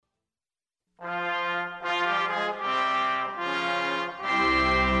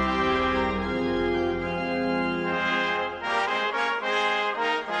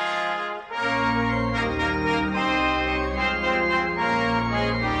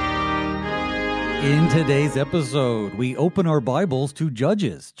In today's episode, we open our Bibles to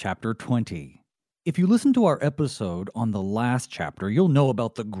Judges chapter 20. If you listen to our episode on the last chapter, you'll know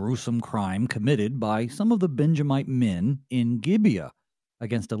about the gruesome crime committed by some of the Benjamite men in Gibeah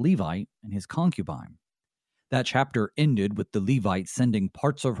against a Levite and his concubine. That chapter ended with the Levite sending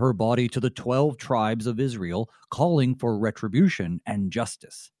parts of her body to the 12 tribes of Israel, calling for retribution and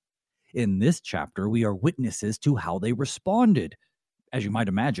justice. In this chapter, we are witnesses to how they responded, as you might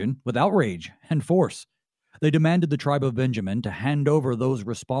imagine, with outrage and force. They demanded the tribe of Benjamin to hand over those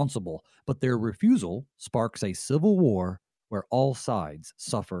responsible, but their refusal sparks a civil war where all sides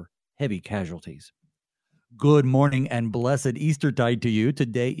suffer heavy casualties. Good morning and blessed Eastertide to you.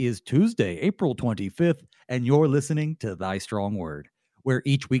 Today is Tuesday, April 25th, and you're listening to Thy Strong Word, where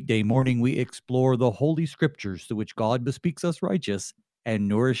each weekday morning we explore the Holy Scriptures through which God bespeaks us righteous and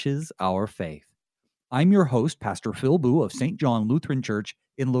nourishes our faith. I'm your host, Pastor Phil Booe of St. John Lutheran Church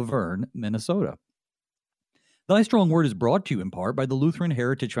in Laverne, Minnesota. Thy Strong Word is brought to you in part by the Lutheran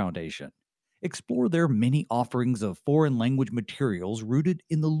Heritage Foundation. Explore their many offerings of foreign language materials rooted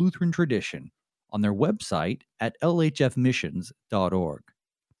in the Lutheran tradition on their website at lhfmissions.org.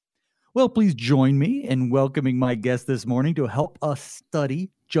 Well, please join me in welcoming my guest this morning to help us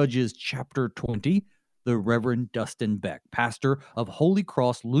study Judges chapter 20, the Reverend Dustin Beck, pastor of Holy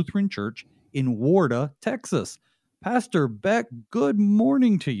Cross Lutheran Church in Warda, Texas. Pastor Beck, good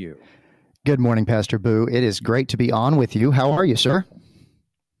morning to you. Good morning, Pastor Boo. It is great to be on with you. How are you, sir?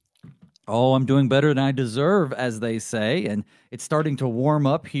 Oh, I'm doing better than I deserve, as they say, and it's starting to warm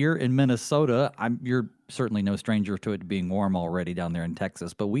up here in Minnesota. You're certainly no stranger to it being warm already down there in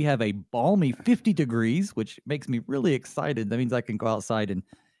Texas, but we have a balmy 50 degrees, which makes me really excited. That means I can go outside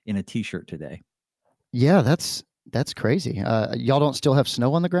in a t-shirt today. Yeah, that's crazy. Y'all don't still have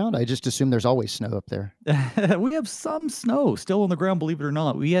snow on the ground? I just assume there's always snow up there. We have some snow still on the ground, believe it or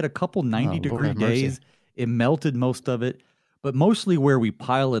not. We had a couple 90-degree days. It melted most of it, but mostly where we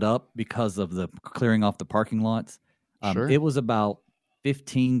pile it up because of the clearing off the parking lots. Sure. It was about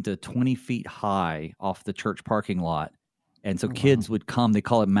 15 to 20 feet high off the church parking lot. And so kids would come. They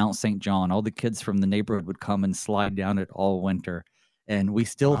call it Mount St. John. All the kids from the neighborhood would come and slide down it all winter. And we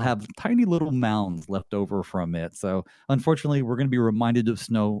still have tiny little mounds left over from it. So unfortunately, we're going to be reminded of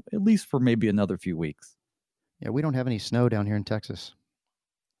snow at least for maybe another few weeks. Yeah, we don't have any snow down here in Texas.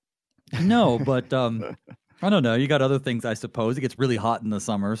 No, but I don't know. You got other things, I suppose. It gets really hot in the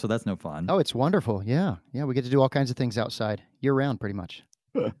summer, so that's no fun. Oh, it's wonderful. Yeah, we get to do all kinds of things outside year-round pretty much.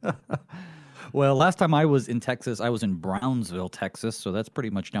 Well, last time I was in Texas, I was in Brownsville, Texas. So that's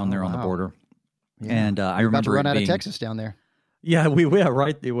pretty much down there on the border. Yeah. And I You're remember about to run out of Texas down there. Yeah,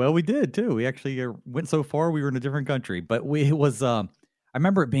 right. Well, we did too. We actually went so far we were in a different country, but it was. I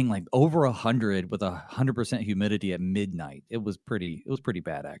remember it being like over 100 with 100% humidity at midnight. It was pretty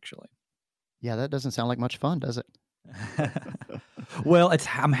bad actually. Yeah, that doesn't sound like much fun, does it? Well,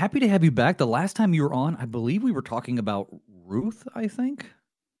 I'm happy to have you back. The last time you were on, I believe we were talking about Ruth. I think.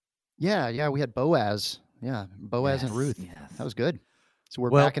 Yeah, we had Boaz. Yeah, Boaz and Ruth. Yes. That was good. So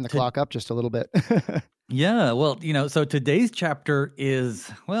we're backing the clock up just a little bit. Yeah, well, so today's chapter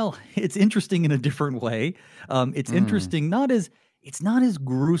is, it's interesting in a different way. It's interesting, it's not as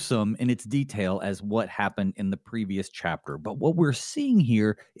gruesome in its detail as what happened in the previous chapter, but what we're seeing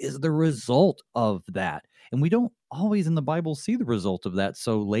here is the result of that. And we don't always in the Bible see the result of that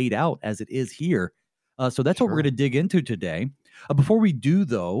so laid out as it is here. So that's what we're going to dig into today. Before we do,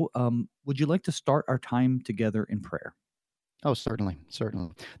 though, would you like to start our time together in prayer? Oh, certainly.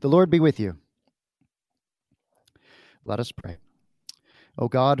 The Lord be with you. Let us pray. O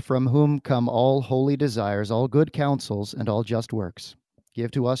God, from whom come all holy desires, all good counsels, and all just works,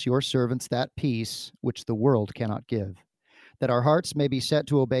 give to us, your servants, that peace which the world cannot give, that our hearts may be set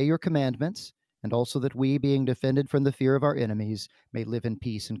to obey your commandments, and also that we, being defended from the fear of our enemies, may live in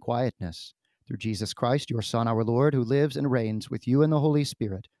peace and quietness. Through Jesus Christ, your Son, our Lord, who lives and reigns with you in the Holy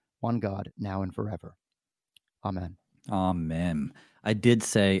Spirit, one God, now and forever. Amen. Amen. I did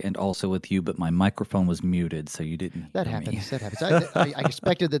say, and also with you, but my microphone was muted, so you didn't hear That happens. I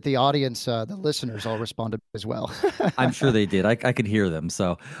expected that the audience, the listeners, all responded as well. I'm sure they did. I could hear them.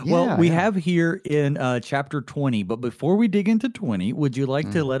 So, we have here in chapter 20, but before we dig into 20, would you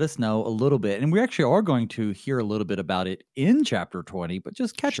like to let us know a little bit? And we actually are going to hear a little bit about it in chapter 20, but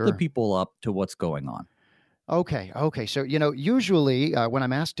just catch the people up to what's going on. Okay. So, usually when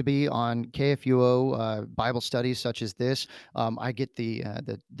I'm asked to be on KFUO Bible studies such as this, I get the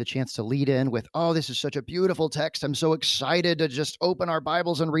chance to lead in with, "Oh, this is such a beautiful text. I'm so excited to just open our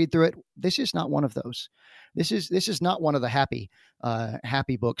Bibles and read through it." This is not one of those. This is not one of the happy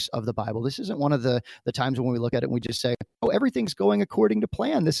books of the Bible. This isn't one of the times when we look at it and we just say, "Oh, everything's going according to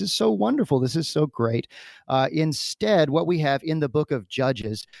plan. This is so wonderful. This is so great." Instead, what we have in the book of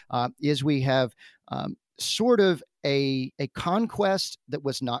Judges is we have sort of a conquest that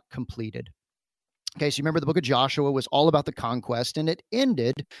was not completed. Okay, so you remember the book of Joshua was all about the conquest, and it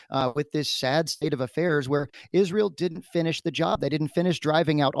ended with this sad state of affairs where Israel didn't finish the job. They didn't finish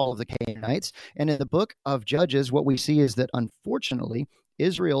driving out all of the Canaanites. And in the book of Judges, what we see is that unfortunately,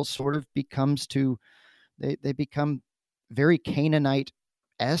 Israel sort of they become very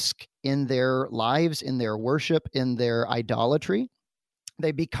Canaanite-esque in their lives, in their worship, in their idolatry.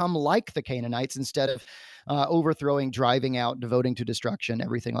 They become like the Canaanites instead of overthrowing, driving out, devoting to destruction,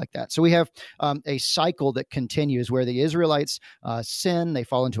 everything like that. So we have a cycle that continues where the Israelites sin, they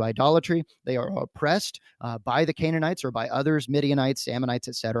fall into idolatry, they are oppressed by the Canaanites or by others, Midianites, Ammonites,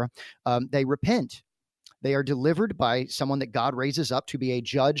 etc. They repent. They are delivered by someone that God raises up to be a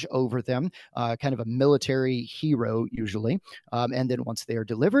judge over them, kind of a military hero usually. And then once they are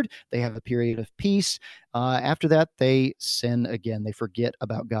delivered, they have a period of peace. After that, they sin again. They forget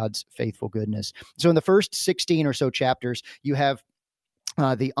about God's faithful goodness. So in the first 16 or so chapters, you have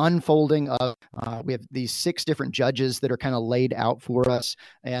the unfolding of, we have these 6 different judges that are kind of laid out for us.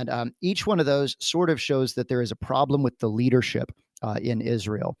 And each one of those sort of shows that there is a problem with the leadership in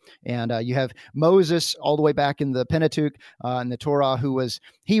Israel. And you have Moses all the way back in the Pentateuch and the Torah,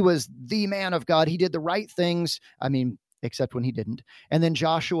 he was the man of God. He did the right things. I mean, except when he didn't. And then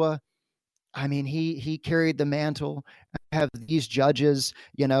Joshua, I mean, he carried the mantle. Have these judges,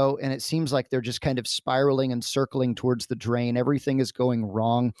 and it seems like they're just kind of spiraling and circling towards the drain. Everything is going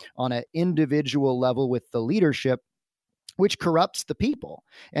wrong on an individual level with the leadership, which corrupts the people.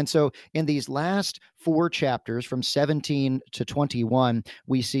 And so in these last 4 chapters from 17 to 21,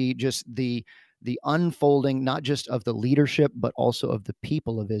 we see just the unfolding, not just of the leadership, but also of the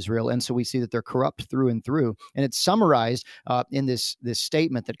people of Israel. And so we see that they're corrupt through and through. And it's summarized in this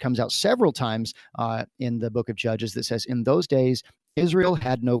statement that comes out several times in the book of Judges that says, "In those days, Israel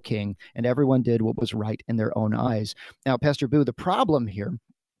had no king, and everyone did what was right in their own eyes." Now, Pastor Booe, the problem here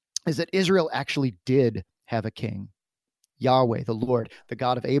is that Israel actually did have a king. Yahweh, the Lord, the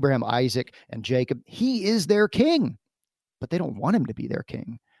God of Abraham, Isaac, and Jacob, he is their king, but they don't want him to be their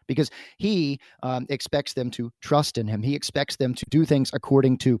king because he expects them to trust in him. He expects them to do things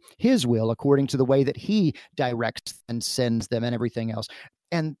according to his will, according to the way that he directs and sends them and everything else.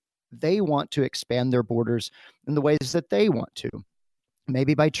 And they want to expand their borders in the ways that they want to.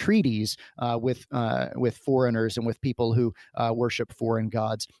 Maybe by treaties with foreigners and with people who worship foreign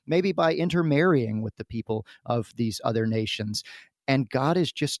gods. Maybe by intermarrying with the people of these other nations. And God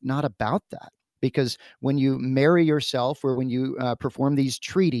is just not about that. Because when you marry yourself or when you perform these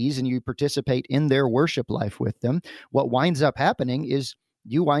treaties and you participate in their worship life with them, what winds up happening is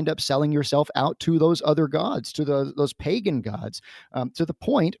you wind up selling yourself out to those other gods, to those pagan gods, to the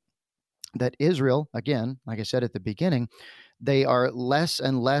point that Israel, again, like I said at the beginning, they are less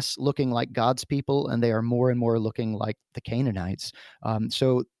and less looking like God's people, and they are more and more looking like the Canaanites.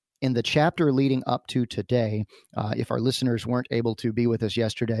 So in the chapter leading up to today, if our listeners weren't able to be with us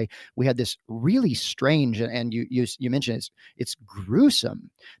yesterday, we had this really strange, and you mentioned it's gruesome,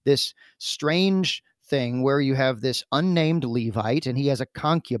 this strange thing where you have this unnamed Levite, and he has a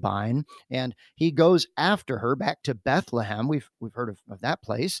concubine, and he goes after her back to Bethlehem. We've heard of that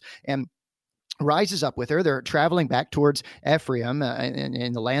place, and rises up with her. They're traveling back towards Ephraim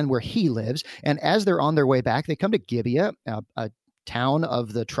in the land where he lives. And as they're on their way back, they come to Gibeah, a town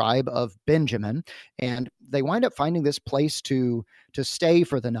of the tribe of Benjamin. And they wind up finding this place to stay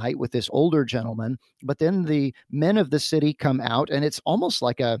for the night with this older gentleman. But then the men of the city come out, and it's almost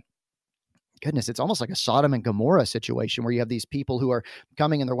like a Sodom and Gomorrah situation where you have these people who are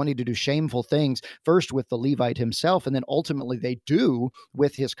coming and they're wanting to do shameful things, first with the Levite himself, and then ultimately they do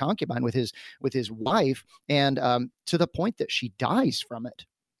with his concubine, with his wife, and to the point that she dies from it.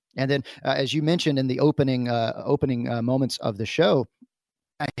 And then, as you mentioned in the opening moments of the show,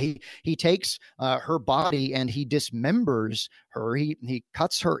 he takes her body and he dismembers her. He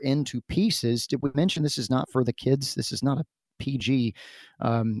cuts her into pieces. Did we mention this is not for the kids? This is not a PG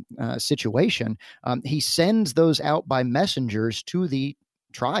situation. He sends those out by messengers to the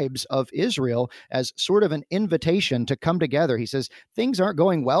tribes of Israel as sort of an invitation to come together. He says, things aren't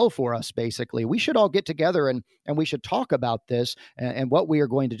going well for us, basically. We should all get together and we should talk about this and what we are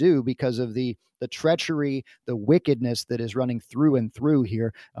going to do because of the treachery, the wickedness that is running through and through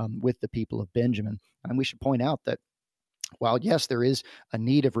here with the people of Benjamin. And we should point out that while, yes, there is a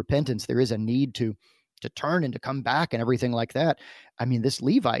need of repentance, there is a need to turn and to come back and everything like that. I mean, this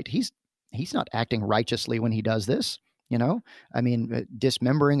Levite, he's not acting righteously when he does this.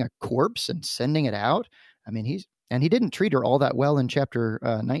 Dismembering a corpse and sending it out. I mean, he didn't treat her all that well in chapter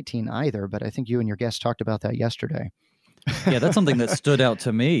 19 either, but I think you and your guest talked about that yesterday. Yeah, that's something that stood out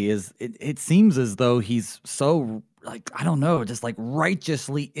to me is it seems as though he's so, like, I don't know, just like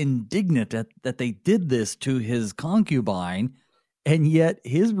righteously indignant that they did this to his concubine. And yet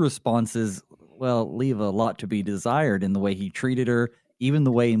his response is, well, leave a lot to be desired in the way he treated her, even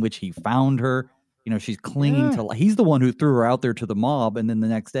the way in which he found her. She's clinging to, he's the one who threw her out there to the mob. And then the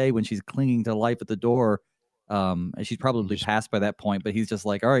next day when she's clinging to life at the door, and she's probably passed by that point, but he's just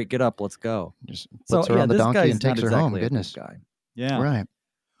like, all right, get up, let's go. Just puts her on the donkey and takes her home. Goodness. Guy. Yeah. Right.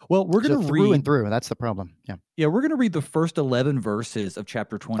 Well, we're going to read through and through. That's the problem. Yeah. Yeah. We're going to read the first 11 verses of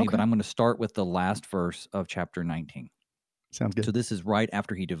chapter 20, Okay. but I'm going to start with the last verse of chapter 19. Sounds good. So this is right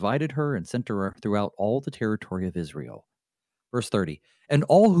after he divided her and sent her throughout all the territory of Israel. Verse 30, and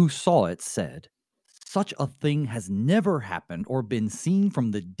all who saw it said, such a thing has never happened or been seen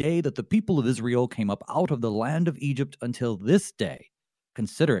from the day that the people of Israel came up out of the land of Egypt until this day.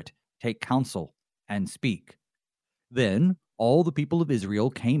 Consider it, take counsel, and speak. Then all the people of Israel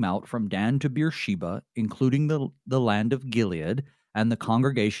came out from Dan to Beersheba, including the land of Gilead, and the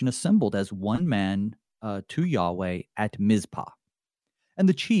congregation assembled as one man to Yahweh at Mizpah. And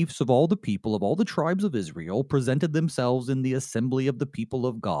the chiefs of all the people of all the tribes of Israel presented themselves in the assembly of the people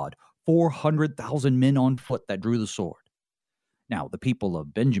of God, 400,000 men on foot that drew the sword. Now the people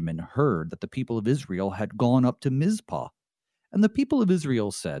of Benjamin heard that the people of Israel had gone up to Mizpah. And the people of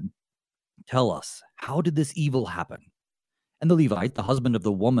Israel said, tell us, how did this evil happen? And the Levite, the husband of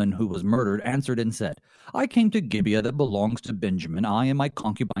the woman who was murdered, answered and said, I came to Gibeah that belongs to Benjamin, I and my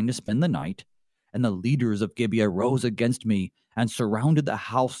concubine, to spend the night. And the leaders of Gibeah rose against me and surrounded the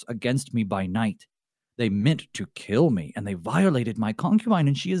house against me by night. They meant to kill me, and they violated my concubine,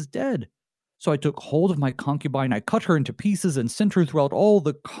 and she is dead. So I took hold of my concubine, I cut her into pieces, and sent her throughout all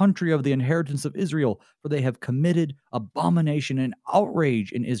the country of the inheritance of Israel, for they have committed abomination and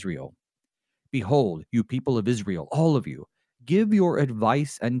outrage in Israel. Behold, you people of Israel, all of you, give your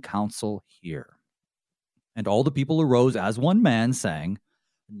advice and counsel here. And all the people arose as one man, saying,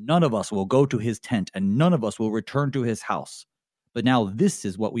 none of us will go to his tent, and none of us will return to his house. But now this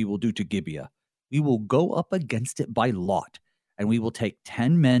is what we will do to Gibeah. We will go up against it by lot, and we will take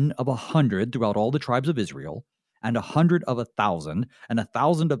 10 men of 100 throughout all the tribes of Israel, and 100 of 1,000, and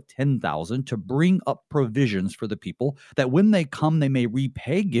 1,000 of 10,000 to bring up provisions for the people, that when they come they may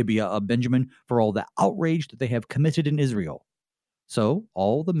repay Gibeah of Benjamin for all the outrage that they have committed in Israel. So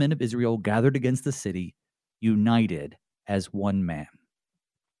all the men of Israel gathered against the city, united as one man.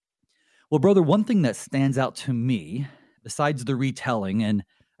 Well, brother, one thing that stands out to me, besides the retelling, and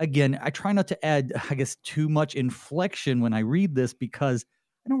again, I try not to add, I guess, too much inflection when I read this because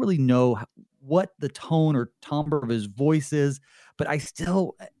I don't really know what the tone or timbre of his voice is, but I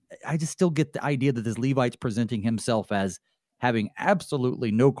just still get the idea that this Levite's presenting himself as having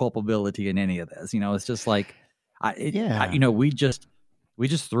absolutely no culpability in any of this. It's just like, we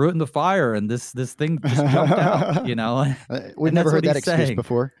just threw it in the fire and this thing just jumped out, We've never heard that excuse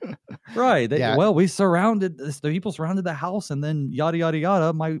before. Right. We surrounded the people surrounded the house, and then yada, yada,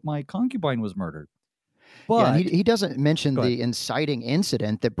 yada. My concubine was murdered. But he doesn't mention the inciting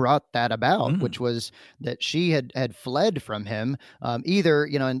incident that brought that about, which was that she had fled from him, either,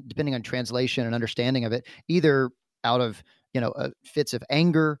 and depending on translation and understanding of it, either out of, fits of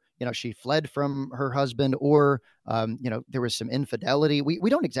anger, she fled from her husband, or, there was some infidelity. We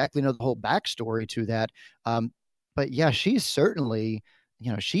don't exactly know the whole backstory to that. But yeah, she's certainly,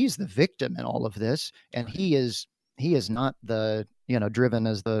 she's the victim in all of this. And he is not the, driven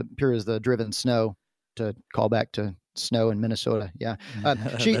as the pure as the driven snow, to call back to snow in Minnesota. Yeah.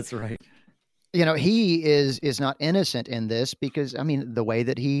 That's right. He is not innocent in this because, the way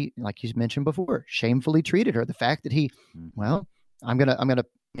that he, like you mentioned before, shamefully treated her, the fact that he, I'm going to,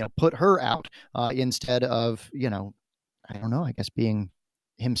 put her out instead of, I don't know, I guess being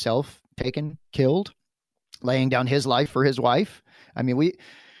himself taken, killed, laying down his life for his wife.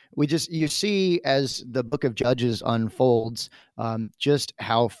 You see as the book of Judges unfolds, just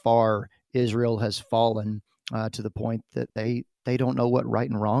how far Israel has fallen to the point that they don't know what right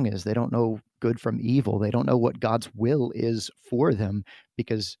and wrong is. They don't know good from evil. They don't know what God's will is for them,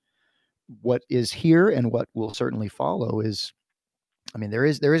 because what is here and what will certainly follow is, I mean, there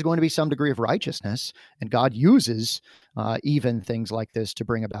is going to be some degree of righteousness, and God uses even things like this to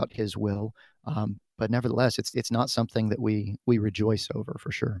bring about his will. But nevertheless, it's not something that we rejoice over,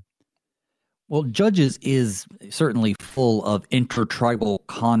 for sure. Well, Judges is certainly full of intertribal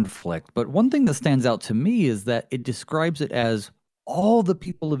conflict, but one thing that stands out to me is that it describes it as all the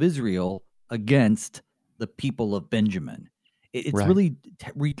people of Israel against the people of Benjamin. It's Right. really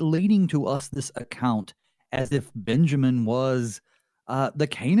relating to us this account as if Benjamin was the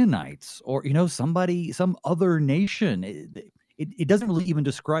Canaanites, or some other nation. It doesn't really even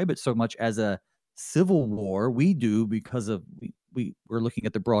describe it so much as a civil war. We do, because of we're looking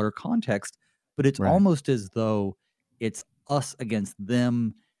at the broader context, but it's Right. almost as though it's us against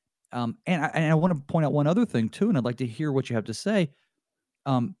them. And I want to point out one other thing too, and I'd like to hear what you have to say.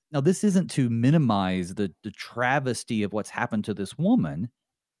 Now, this isn't to minimize the travesty of what's happened to this woman,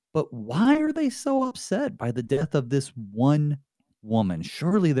 but why are they so upset by the death of this one woman?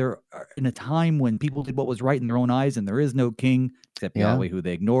 Surely they're in a time when people did what was right in their own eyes, and there is no king except Yahweh, who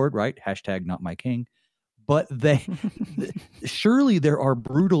they ignored, right? Hashtag not my king. But surely there are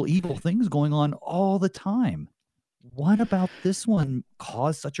brutal, evil things going on all the time. What about this one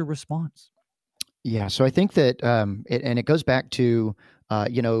caused such a response? Yeah, so I think that it goes back to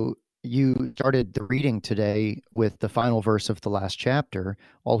you started the reading today with the final verse of the last chapter.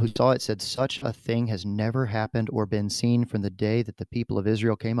 All who saw it said, "Such a thing has never happened or been seen from the day that the people of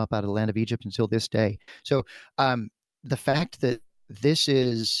Israel came up out of the land of Egypt until this day." So the fact that this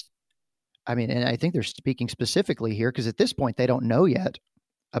is, I mean, and I think they're speaking specifically here because at this point they don't know yet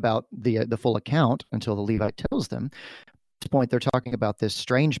about the full account until the Levite tells them. At this point, they're talking about this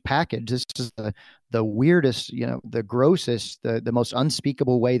strange package. This is the weirdest, the grossest, the most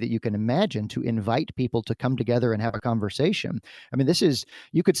unspeakable way that you can imagine to invite people to come together and have a conversation. I mean,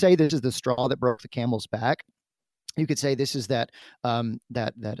 you could say this is the straw that broke the camel's back. You could say this is that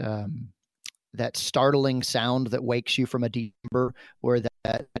startling sound that wakes you from a deep slumber, or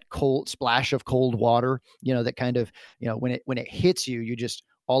that cold splash of cold water, that kind of, when it hits you, you just,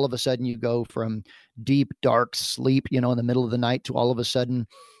 all of a sudden you go from deep, dark sleep, in the middle of the night, to all of a sudden,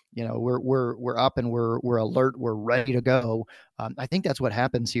 we're up and we're alert, we're ready to go. I think that's what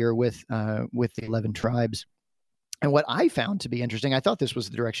happens here with the 11 tribes. And what I found to be interesting, I thought this was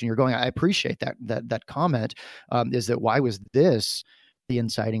the direction you're going. I appreciate that comment, is that why was this the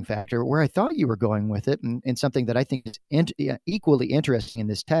inciting factor? Where I thought you were going with it, and something that I think is equally interesting in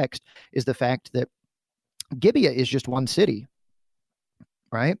this text, is the fact that Gibeah is just one city,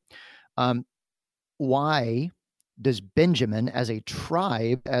 right? Why does Benjamin, as a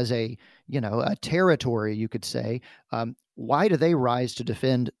tribe, as a territory, you could say, why do they rise to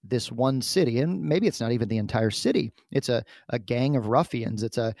defend this one city? And maybe it's not even the entire city. It's a gang of ruffians.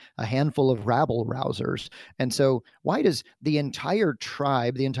 It's a handful of rabble rousers. And so why does the entire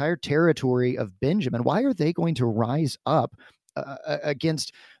tribe, the entire territory of Benjamin, why are they going to rise up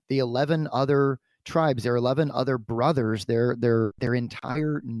against the 11 other tribes, their 11 other brothers, their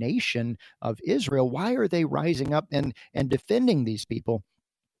entire nation of Israel? Why are they rising up and defending these people?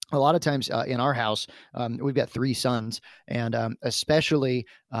 A lot of times in our house, we've got 3 sons, and especially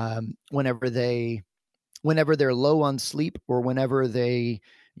whenever they're low on sleep, or whenever they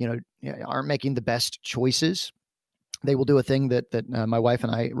aren't making the best choices, they will do a thing that my wife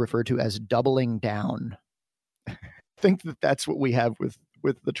and I refer to as doubling down. I think that's what we have with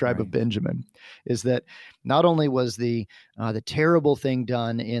the tribe of Benjamin, is that not only was the terrible thing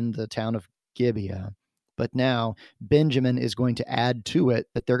done in the town of Gibeah, but now Benjamin is going to add to it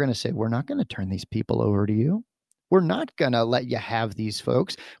that they're going to say, we're not going to turn these people over to you. We're not going to let you have these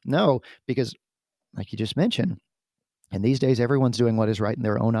folks. No, because like you just mentioned, in these days, everyone's doing what is right in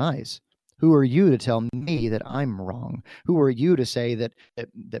their own eyes. Who are you to tell me that I'm wrong? Who are you to say that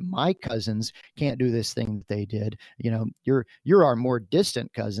my cousins can't do this thing that they did? You're our more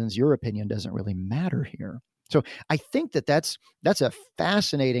distant cousins. Your opinion doesn't really matter here. So I think that's a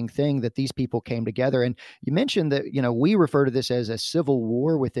fascinating thing that these people came together. And you mentioned that, we refer to this as a civil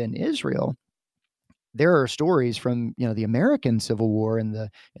war within Israel. There are stories from, the American Civil War in the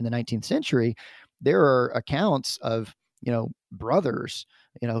 19th century. There are accounts of, brothers,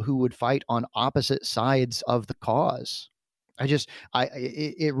 who would fight on opposite sides of the cause.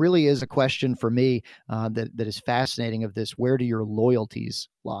 It really is a question for me that is fascinating, of this. Where do your loyalties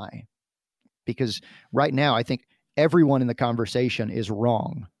lie? Because right now, I think everyone in the conversation is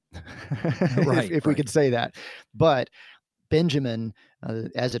wrong, if we could say that. But Benjamin,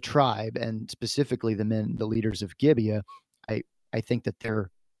 as a tribe, and specifically the leaders of Gibeah, I think that they're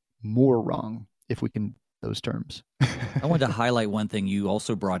more wrong, if we can those terms. I wanted to highlight one thing you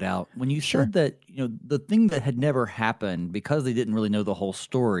also brought out when you Sure. said that, the thing that had never happened because they didn't really know the whole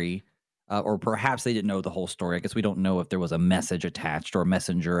story, or perhaps they didn't know the whole story. I guess we don't know if there was a message attached or a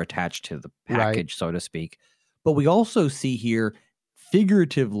messenger attached to the package, so to speak. But we also see here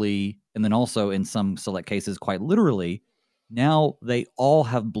figuratively, and then also in some select cases, quite literally, now they all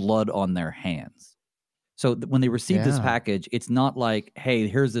have blood on their hands. So when they receive this package, it's not like, hey,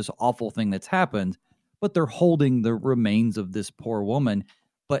 here's this awful thing that's happened, but they're holding the remains of this poor woman,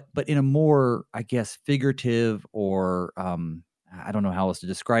 but in a more, I guess, figurative or I don't know how else to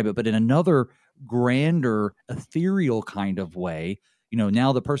describe it, but in another grander, ethereal kind of way.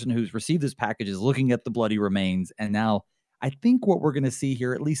 Now the person who's received this package is looking at the bloody remains, and now I think what we're going to see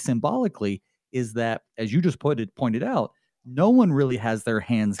here, at least symbolically, is that, as you just pointed out, no one really has their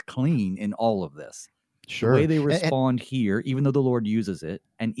hands clean in all of this. Sure. The way they respond here, even though the Lord uses it,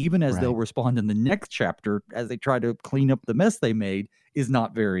 and even as they'll respond in the next chapter as they try to clean up the mess they made, is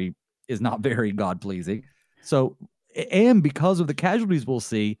not very God-pleasing. So, and because of the casualties we'll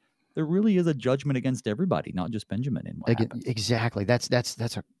see, there really is a judgment against everybody, not just Benjamin. In what happens. Exactly. That's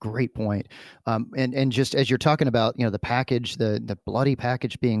a great point. And just as you're talking about, the package, the bloody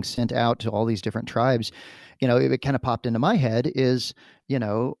package being sent out to all these different tribes, it kind of popped into my head is,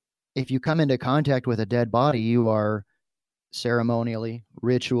 if you come into contact with a dead body, you are ceremonially,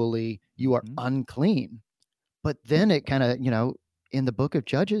 ritually, you are unclean. But then it kind of, in the book of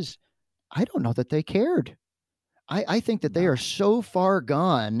Judges, I don't know that they cared. I think that they are so far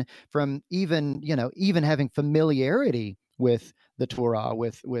gone from even having familiarity with the Torah,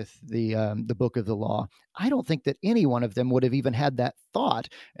 with the book of the law. I don't think that any one of them would have even had that thought.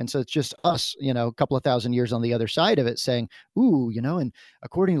 And so it's just us, a couple of thousand years on the other side of it saying, ooh, and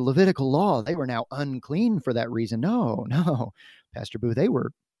according to Levitical law, they were now unclean for that reason. No, Pastor Booe, they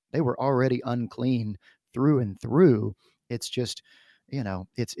were already unclean through and through. It's just,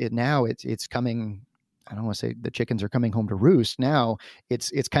 it's coming. I don't want to say the chickens are coming home to roost. Now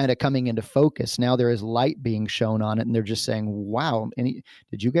it's kind of coming into focus. Now there is light being shown on it, and they're just saying, wow,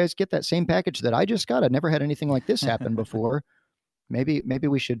 did you guys get that same package that I just got? I've never had anything like this happen before. Maybe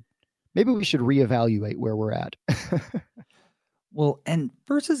we should reevaluate where we're at. Well, and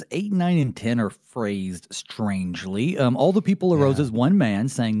verses 8, 9, and 10 are phrased strangely. All the people arose as one man,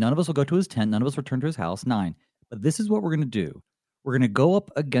 saying, none of us will go to his tent, none of us return to his house. 9. But this is what we're going to do. We're going to go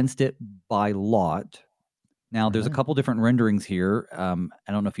up against it by lot. Now, there's a couple different renderings here. I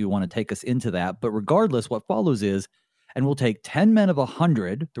don't know if you want to take us into that, but regardless, what follows is, and we'll take 10 men of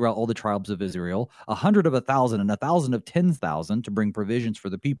 100 throughout all the tribes of Israel, 100 of 1,000, and 1,000 of 10,000 to bring provisions for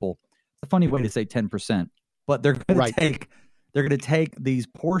the people. It's a funny way to say 10%, but they're going to take these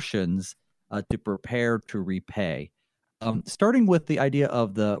portions to prepare to repay. Starting with the idea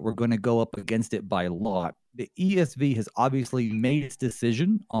of we're going to go up against it by lot. The ESV has obviously made its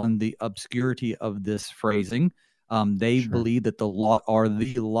decision on the obscurity of this phrasing. They believe that the lot are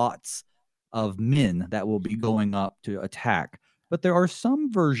the lots of men that will be going up to attack. But there are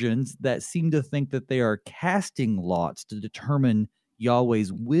some versions that seem to think that they are casting lots to determine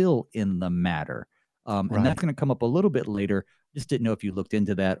Yahweh's will in the matter. And that's going to come up a little bit later. Just didn't know if you looked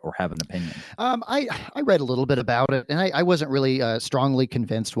into that or have an opinion. I read a little bit about it, and I wasn't really strongly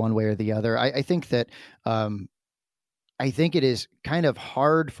convinced one way or the other. I think that I think it is kind of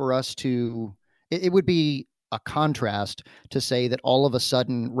hard for us to. It would be a contrast to say that all of a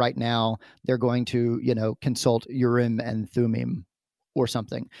sudden, right now, they're going to consult Urim and Thummim or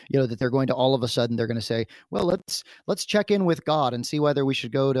something. That they're going to all of a sudden they're going to say, well, let's check in with God and see whether we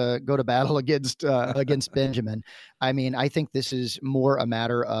should go to battle against Benjamin. I mean, I think this is more a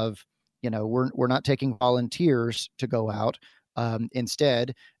matter of, we're not taking volunteers to go out.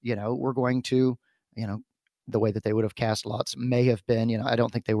 Instead, we're going to, the way that they would have cast lots may have been, I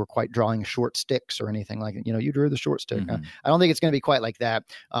don't think they were quite drawing short sticks or anything like that. You drew the short stick. Mm-hmm. I don't think it's going to be quite like that.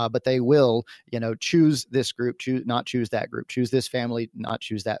 But they will, choose this group, not choose that group, choose this family, not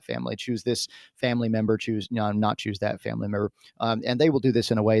choose that family, choose this family member, not choose that family member. And they will do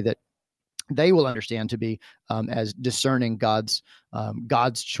this in a way that they will understand to be as discerning God's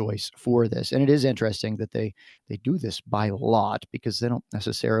choice for this. And it is interesting that they do this by lot, because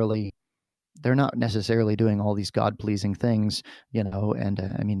they're not necessarily doing all these God-pleasing things, and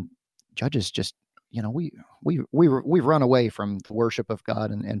I mean, Judges just, we've run away from the worship of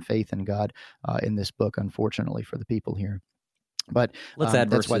God and faith in God in this book, unfortunately, for the people here. But let's add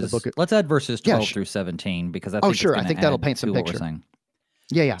verses 12 through 17, because I think that'll paint some picture.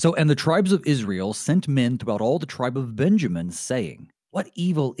 Yeah. So, and the tribes of Israel sent men throughout all the tribe of Benjamin, saying, What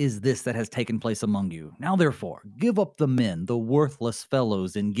evil is this that has taken place among you? Now therefore, give up the men, the worthless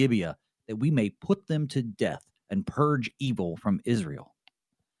fellows in Gibeah, that we may put them to death and purge evil from Israel.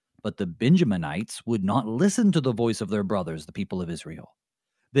 But the Benjaminites would not listen to the voice of their brothers, the people of Israel.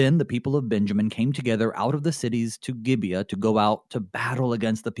 Then the people of Benjamin came together out of the cities to Gibeah to go out to battle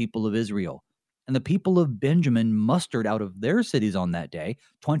against the people of Israel. And the people of Benjamin mustered out of their cities on that day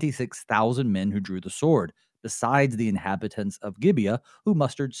 26,000 men who drew the sword, besides the inhabitants of Gibeah, who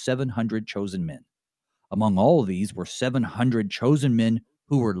mustered 700 chosen men. Among all these were 700 chosen men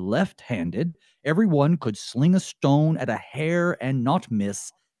who were left-handed. Every one could sling a stone at a hair and not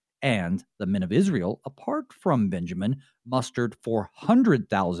miss. And the men of Israel, apart from Benjamin, mustered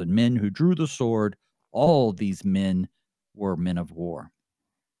 400,000 men who drew the sword. All these men were men of war.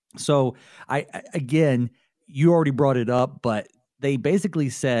 So, again, you already brought it up, but they basically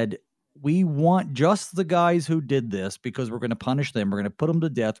said, we want just the guys who did this because we're going to punish them. We're going to put them to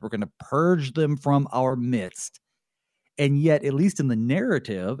death. We're going to purge them from our midst. And yet, at least in the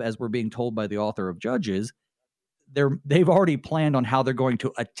narrative, as we're being told by the author of Judges, they've already planned on how they're going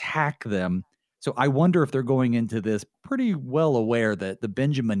to attack them. So I wonder if they're going into this pretty well aware that the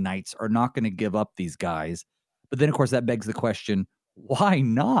Benjaminites are not going to give up these guys. But then, of course, that begs the question, why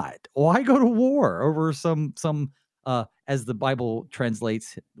not? Why go to war over some as the Bible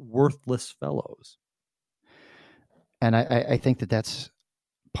translates, worthless fellows? And I think that's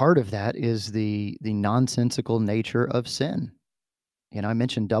part of that is the nonsensical nature of sin. I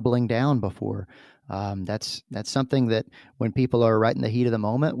mentioned doubling down before. That's something that when people are right in the heat of the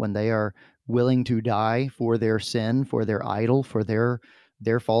moment, when they are willing to die for their sin, for their idol, for their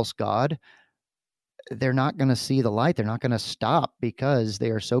false god, they're not going to see the light. They're not going to stop because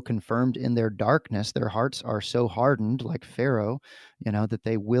they are so confirmed in their darkness. Their hearts are so hardened, like Pharaoh, that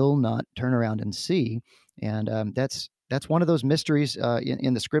they will not turn around and see. And that's one of those mysteries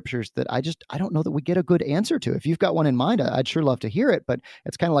in the scriptures that I don't know that we get a good answer to. If you've got one in mind, I'd sure love to hear it. But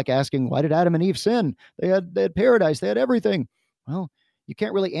it's kind of like asking, why did Adam and Eve sin? They had paradise. They had everything. Well, you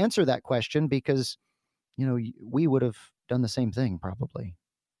can't really answer that question because, we would have done the same thing probably.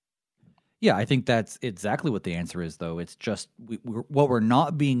 Yeah, I think that's exactly what the answer is, though. It's just what we're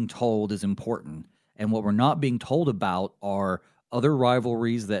not being told is important. And what we're not being told about are other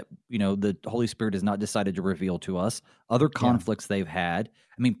rivalries that, the Holy Spirit has not decided to reveal to us, other conflicts they've had.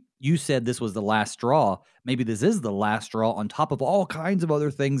 I mean, you said this was the last straw. Maybe this is the last straw on top of all kinds of other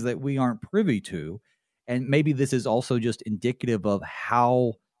things that we aren't privy to. And maybe this is also just indicative of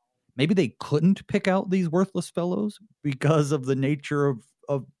how maybe they couldn't pick out these worthless fellows because of the nature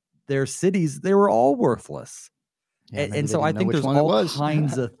of their cities. They were all worthless. Yeah, and so I think there's all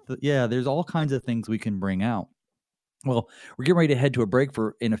kinds of there's all kinds of things we can bring out. Well, we're getting ready to head to a break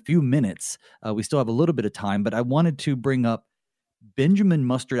in a few minutes. We still have a little bit of time, but I wanted to bring up Benjamin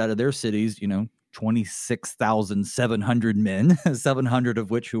mustered out of their cities, 26,700 men, 700 of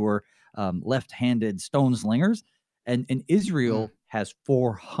which who were left-handed stone slingers. And Israel has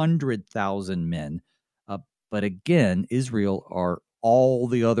 400,000 men. But again, Israel are all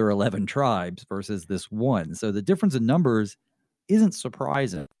the other 11 tribes versus this one. So the difference in numbers isn't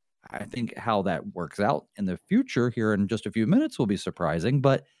surprising. I think how that works out in the future here in just a few minutes will be surprising.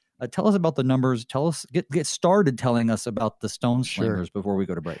 But tell us about the numbers. Get started telling us about the stone slingers before we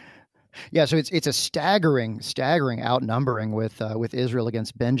go to break. Yeah, so it's a staggering outnumbering with Israel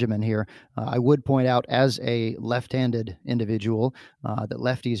against Benjamin here. I would point out, as a left-handed individual, that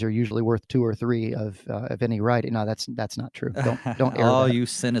lefties are usually worth 2 or 3 of any right. No, that's not true. Don't air oh, that. You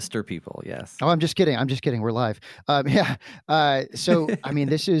sinister people! Yes. Oh, I'm just kidding. We're live. So I mean,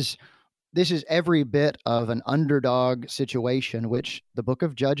 this is every bit of an underdog situation, which the Book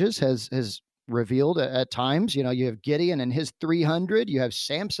of Judges has revealed at times. You have Gideon and his 300. You have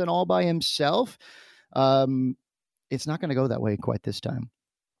Samson all by himself. It's not going to go that way quite this time.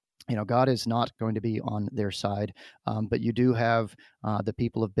 God is not going to be on their side. But you do have the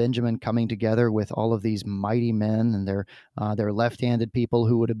people of Benjamin coming together with all of these mighty men, and they're left-handed people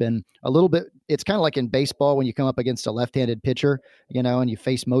who would have been a little bit. It's kind of like in baseball when you come up against a left-handed pitcher, and you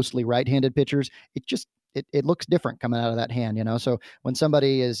face mostly right-handed pitchers. It looks different coming out of that hand, So when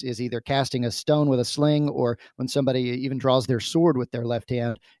somebody is either casting a stone with a sling, or when somebody even draws their sword with their left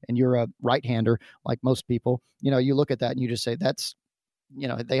hand, and you're a right-hander like most people, you look at that and you just say, that's,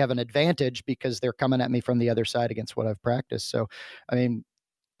 they have an advantage because they're coming at me from the other side against what I've practiced. So, I mean,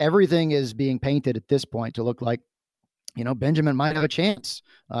 everything is being painted at this point to look like, Benjamin might have a chance.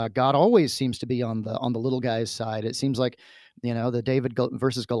 God always seems to be on the little guy's side. It seems like, the David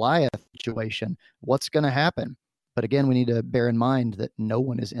versus Goliath situation. What's going to happen? But again, we need to bear in mind that no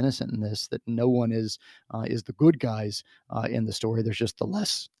one is innocent in this, that no one is the good guys in the story. There's just the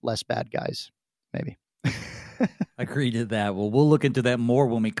less bad guys, maybe. Agree to that. Well, we'll look into that more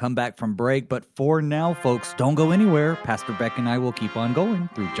when we come back from break. But for now, folks, don't go anywhere. Pastor Beck and I will keep on going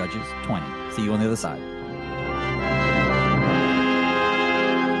through Judges 20. See you on the other side.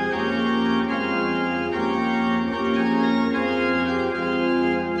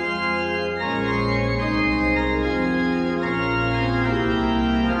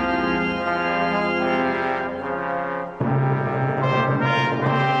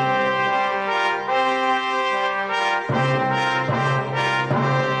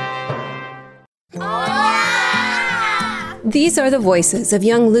 These are the voices of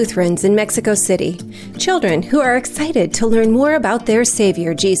young Lutherans in Mexico City, children who are excited to learn more about their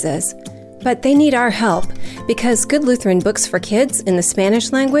Savior, Jesus. But they need our help because good Lutheran books for kids in the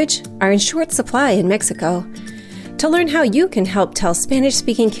Spanish language are in short supply in Mexico. To learn how you can help tell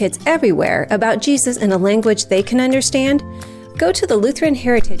Spanish-speaking kids everywhere about Jesus in a language they can understand, go to the Lutheran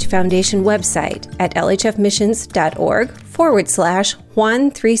Heritage Foundation website at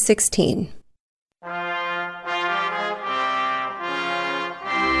lhfmissions.org/Juan 316.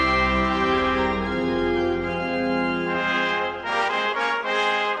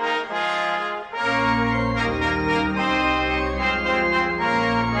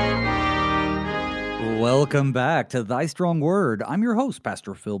 Welcome back to Thy Strong Word. I'm your host,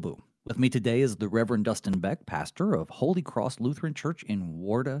 Pastor Phil Booe. With me today is the Reverend Dustin Beck, pastor of Holy Cross Lutheran Church in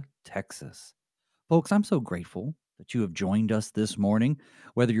Warda, Texas. Folks, I'm so grateful that you have joined us this morning,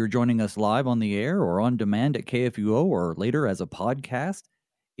 whether you're joining us live on the air or on demand at KFUO or later as a podcast.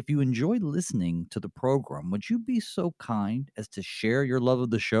 If you enjoy listening to the program, would you be so kind as to share your love of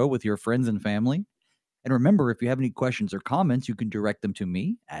the show with your friends and family? And remember, if you have any questions or comments, you can direct them to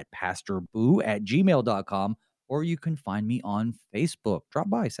me at pastorboo@gmail.com, or you can find me on Facebook. Drop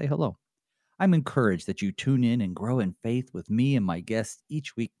by, say hello. I'm encouraged that you tune in and grow in faith with me and my guests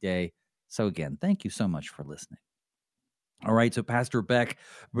each weekday. So again, thank you so much for listening. All right, so Pastor Beck,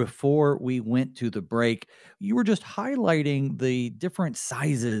 before we went to the break, you were just highlighting the different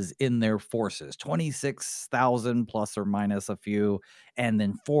sizes in their forces, 26,000 plus or minus a few, and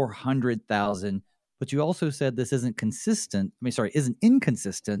then 400,000. But you also said this isn't inconsistent,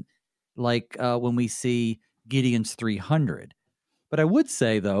 like when we see Gideon's 300. But I would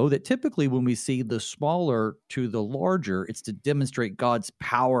say, though, that typically when we see the smaller to the larger, it's to demonstrate God's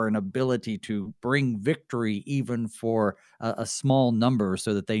power and ability to bring victory even for a small number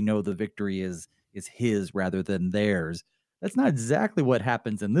so that they know the victory is his rather than theirs. That's not exactly what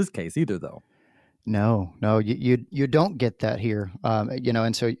happens in this case either, though. No, you don't get that here,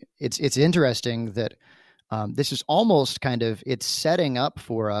 and so it's interesting that this is almost kind of it's setting up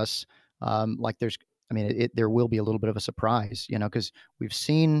for us like there will be a little bit of a surprise, because we've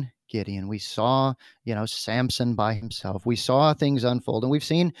seen Gideon, we saw Samson by himself, we saw things unfold, and we've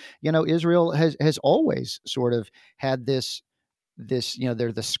seen Israel has always sort of had this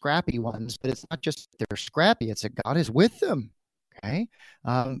they're the scrappy ones, but it's not just they're scrappy; it's that God is with them. Okay.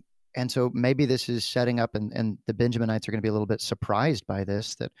 And so maybe this is setting up and the Benjaminites are going to be a little bit surprised by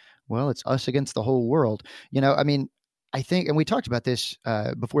this, that, well, it's us against the whole world. I think, and we talked about this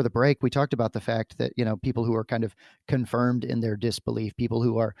before the break, we talked about the fact that, people who are kind of confirmed in their disbelief, people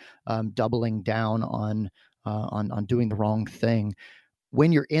who are doubling down on doing the wrong thing.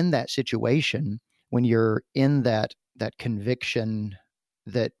 When you're in that situation, when you're in that conviction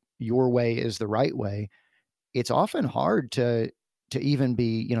that your way is the right way, it's often hard to even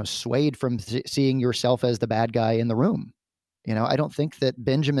be, swayed from seeing yourself as the bad guy in the room. I don't think that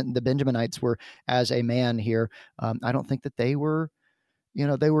the Benjaminites were, as a man here, I don't think that they were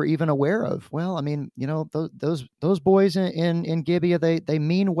even aware of, well, those boys in Gibeah, they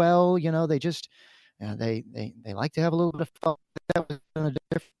mean well, they just, they like to have a little bit of fun. That was a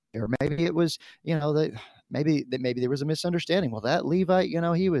different, or maybe it was, maybe there was a misunderstanding. Well, that Levite,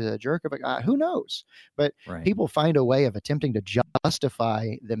 he was a jerk of a guy. Who knows? But right. People find a way of attempting to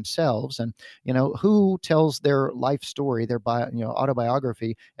justify themselves, and who tells their life story, their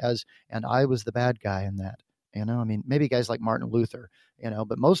autobiography as, and I was the bad guy in that. Maybe guys like Martin Luther,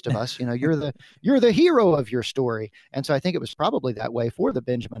 but most of us, you're the hero of your story. And so I think it was probably that way for the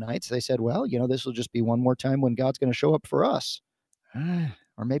Benjaminites. They said, well, this will just be one more time when God's going to show up for us.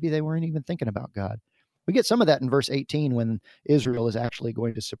 Or maybe they weren't even thinking about God. We get some of that in verse 18 when Israel is actually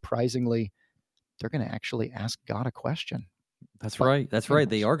going to they're going to actually ask God a question. That's right.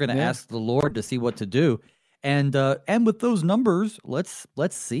 They are going to ask the Lord to see what to do. And with those numbers, let's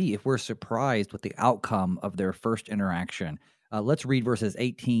see if we're surprised with the outcome of their first interaction. Let's read verses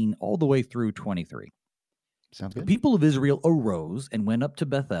 18 all the way through 23. Sounds The good. people of Israel arose and went up to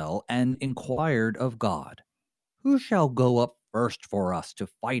Bethel and inquired of God, "Who shall go up first for us to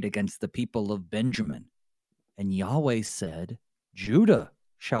fight against the people of Benjamin?" And Yahweh said, "Judah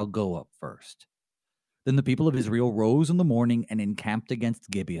shall go up first." Then the people of Israel rose in the morning and encamped against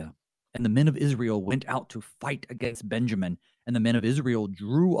Gibeah. And the men of Israel went out to fight against Benjamin, and the men of Israel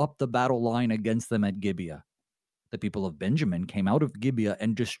drew up the battle line against them at Gibeah. The people of Benjamin came out of Gibeah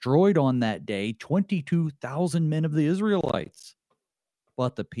and destroyed on that day 22,000 men of the Israelites.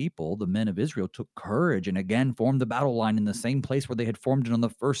 But the people, the men of Israel, took courage and again formed the battle line in the same place where they had formed it on the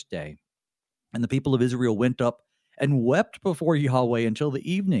first day. And the people of Israel went up and wept before Yahweh until the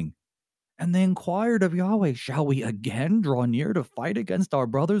evening. And they inquired of Yahweh, "Shall we again draw near to fight against our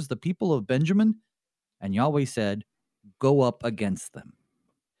brothers, the people of Benjamin?" And Yahweh said, "Go up against them."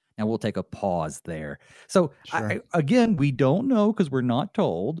 Now we'll take a pause there. So Sure. again, we don't know because we're not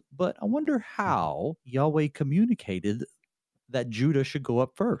told, but I wonder how Yahweh communicated that Judah should go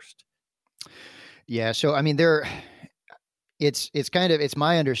up first. Yeah. So, I mean, it's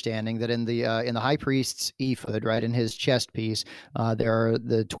my understanding that in the high priest's ephod, right, in his chest piece, there are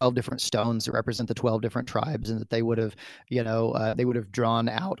the 12 different stones that represent the 12 different tribes, and that they would have, drawn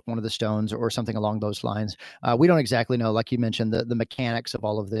out one of the stones or something along those lines. We don't exactly know, like you mentioned, the mechanics of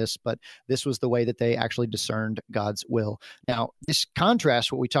all of this, but this was the way that they actually discerned God's will. Now, this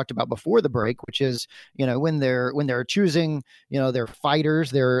contrasts what we talked about before the break, which is, when they're choosing, their fighters,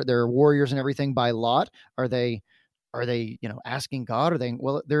 their warriors and everything by lot, are they, asking God?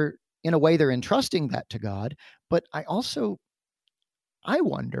 They're in a way, they're entrusting that to God. But I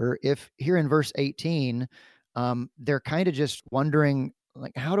wonder if here in verse 18, they're kind of just wondering,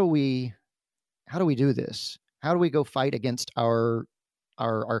 like, how do we do this? How do we go fight against our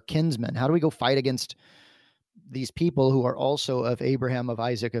kinsmen? How do we go fight against these people who are also of Abraham, of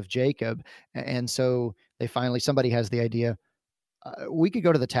Isaac, of Jacob? And so somebody has the idea, we could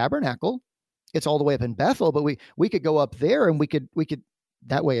go to the tabernacle. It's all the way up in Bethel, but we could go up there, and we could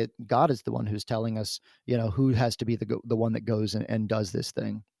that way. God is the one who's telling us, who has to be the one that goes and does this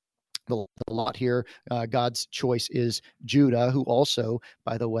thing. The lot here, God's choice is Judah, who also,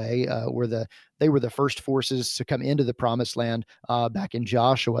 by the way, were the first forces to come into the promised land back in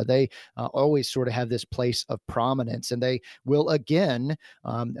Joshua. They always sort of have this place of prominence, and they will again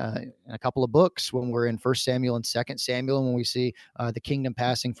in a couple of books, when we're in 1 Samuel and 2 Samuel, and when we see the kingdom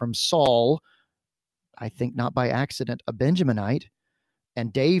passing from Saul, I think not by accident, a Benjaminite,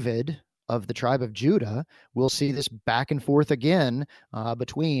 and David of the tribe of Judah. We'll see this back and forth again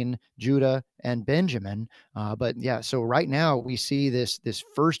between Judah and Benjamin. But yeah, so right now we see this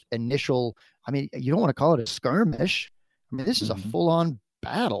first initial, I mean, you don't want to call it a skirmish. I mean, this is a full-on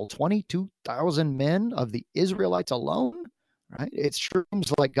battle, 22,000 men of the Israelites alone, right? It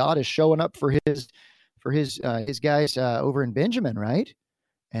seems like God is showing up for his guys over in Benjamin, right?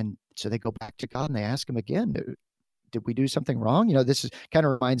 And so they go back to God and they ask him again, did we do something wrong? This kind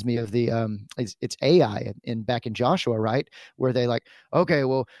of reminds me of the it's Ai back in Joshua, right? Where they like, okay,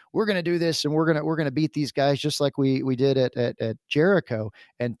 well, we're going to do this, and we're going to beat these guys just like we did at Jericho,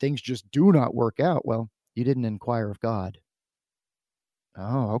 and things just do not work out. Well, you didn't inquire of God.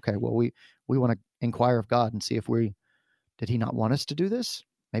 Oh, okay. Well, we want to inquire of God and see if did he not want us to do this?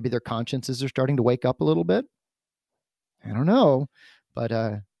 Maybe their consciences are starting to wake up a little bit. I don't know. But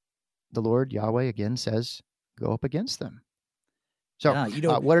the Lord, Yahweh, again says, go up against them. So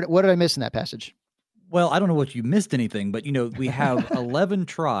what did I miss in that passage? Well, I don't know what you missed anything, but, we have 11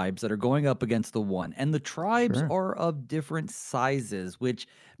 tribes that are going up against the one. And the tribes are of different sizes, which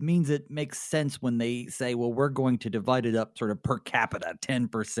means it makes sense when they say, well, we're going to divide it up sort of per capita,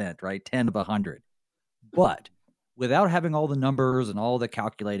 10%, right? 10 of 100. But without having all the numbers and all the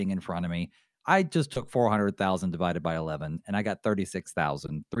calculating in front of me, I just took 400,000 divided by 11, and I got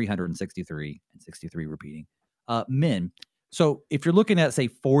 36,363 and 63 repeating men. So if you're looking at, say,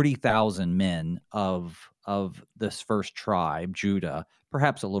 40,000 men of this first tribe, Judah,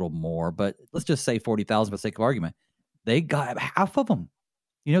 perhaps a little more, but let's just say 40,000 for the sake of argument, they got half of them.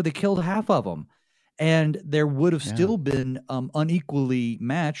 They killed half of them. And there would have still been unequally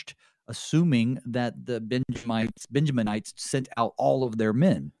matched, assuming that the Benjaminites sent out all of their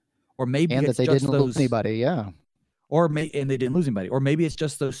men. Or maybe and it's that they just didn't lose anybody, and they didn't lose anybody. Or maybe it's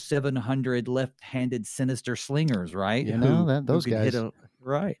just those 700 left-handed sinister slingers, right? Those guys,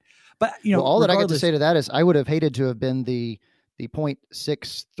 right? But all that I got to say to that is, I would have hated to have been the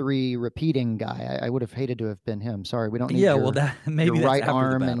 0.63 repeating guy. I would have hated to have been him. Sorry, we don't need your right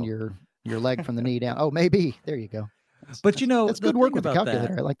arm and your leg from the knee down. Oh, maybe there you go. But that's good work with the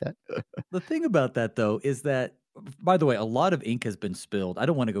calculator. I like that. The thing about that, though, is that By the way, a lot of ink has been spilled. I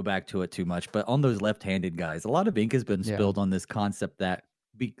don't want to go back to it too much, but on those left-handed guys, a lot of ink has been Yeah. spilled on this concept that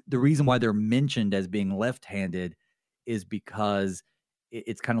the reason why they're mentioned as being left-handed is because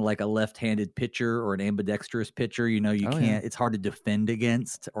it's kind of like a left-handed pitcher or an ambidextrous pitcher. You know, you Oh, can't, it's hard to defend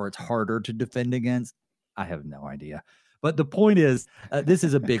against, or it's harder to defend against. I have no idea. But the point is, this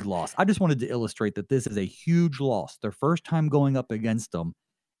is a big loss. I just wanted to illustrate that this is a huge loss. Their first time going up against them.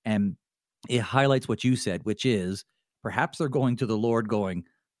 And it highlights what you said, which is perhaps they're going to the Lord going,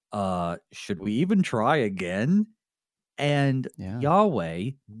 should we even try again? And Yahweh,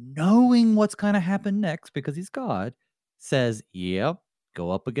 knowing what's going to happen next, because he's God, says, yep,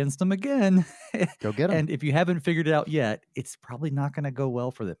 go up against them again. Go get them. And if you haven't figured it out yet, it's probably not going to go well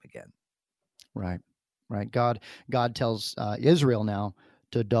for them again. Right. God tells Israel now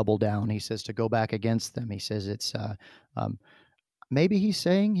to double down. He says to go back against them. He says it's maybe he's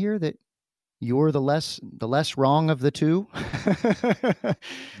saying here that you're the less wrong of the two.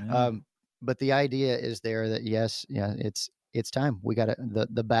 But the idea is there that it's time. We got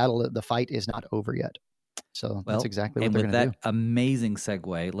the battle, the fight is not over yet. So that's exactly what they're going to do. And with that amazing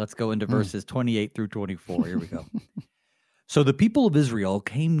segue, let's go into verses 28 through 24. Here we go. So the people of Israel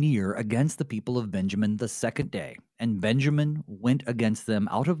came near against the people of Benjamin the second day, and Benjamin went against them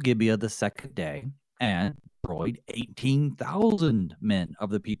out of Gibeah the second day, and destroyed 18,000 men of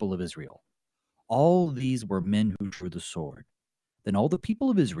the people of Israel. All these were men who drew the sword. Then all the people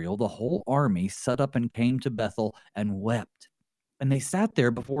of Israel, the whole army, set up and came to Bethel and wept. And they sat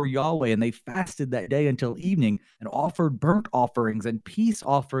there before Yahweh, and they fasted that day until evening, and offered burnt offerings and peace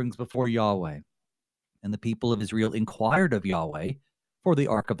offerings before Yahweh. And the people of Israel inquired of Yahweh, for the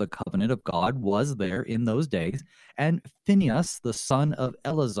ark of the covenant of God was there in those days. And Phinehas, the son of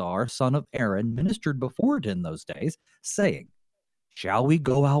Eleazar, son of Aaron, ministered before it in those days, saying, shall we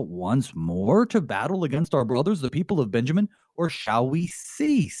go out once more to battle against our brothers, the people of Benjamin, or shall we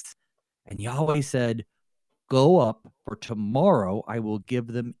cease? And Yahweh said, go up, for tomorrow I will give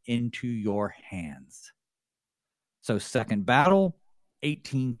them into your hands. So second battle,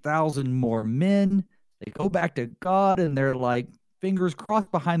 18,000 more men. They go back to God, and they're like, fingers crossed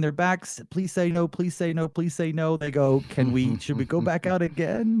behind their backs. Please say no, please say no, please say no. They go, should we go back out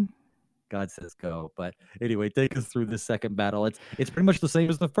again? God says go. But anyway, take us through this second battle. It's pretty much the same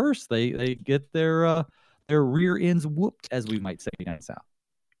as the first. They get their rear ends whooped, as we might say down south.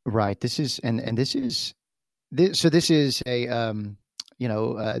 Right. This is so this is a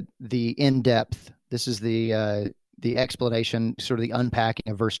the in-depth. This is the explanation, sort of the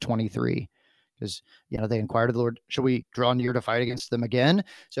unpacking of verse 23. Because, they inquired of the Lord, shall we draw near to fight against them again?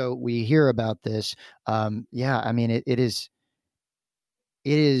 So we hear about this. It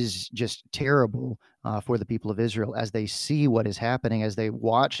is just terrible for the people of Israel as they see what is happening, as they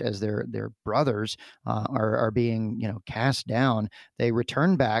watch as their brothers are being, cast down. They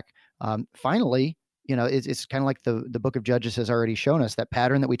return back. Finally, it's kind of like the book of Judges has already shown us that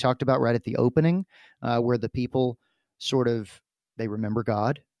pattern that we talked about right at the opening, where the people they remember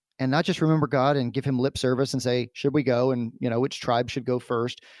God. And not just remember God and give him lip service and say, should we go? And, which tribe should go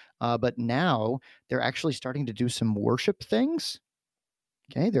first? But now they're actually starting to do some worship things.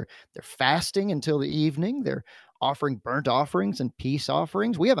 Okay. They're fasting until the evening. They're offering burnt offerings and peace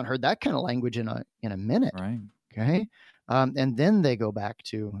offerings. We haven't heard that kind of language in a minute. Right. Okay. And then they go back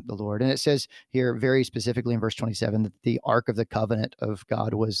to the Lord. And it says here very specifically in verse 27 that the ark of the covenant of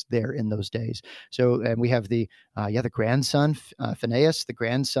God was there in those days. So, and we have the grandson, Phinehas, the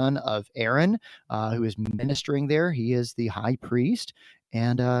grandson of Aaron, who is ministering there. He is the high priest.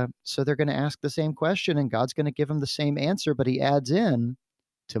 And so they're going to ask the same question, and God's going to give them the same answer. But he adds in,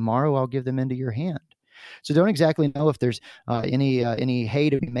 tomorrow I'll give them into your hand. So don't exactly know if there's any hay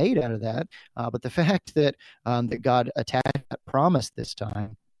to be made out of that. But the fact that God attached that promise this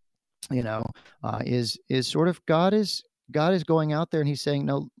time, is sort of God is going out there and he's saying,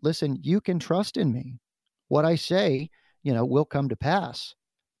 no, listen, you can trust in me. What I say, will come to pass.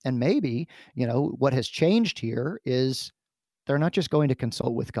 And maybe, what has changed here is they're not just going to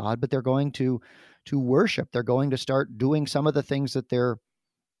consult with God, but they're going to worship. They're going to start doing some of the things that their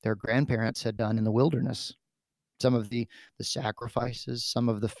grandparents had done in the wilderness. Some of the sacrifices, some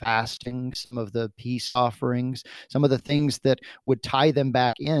of the fasting, some of the peace offerings, some of the things that would tie them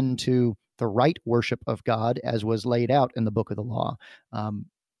back into the right worship of God as was laid out in the book of the law.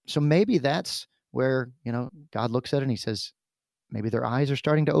 So maybe that's where, God looks at it and he says, maybe their eyes are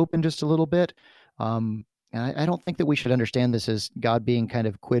starting to open just a little bit. And I don't think that we should understand this as God being kind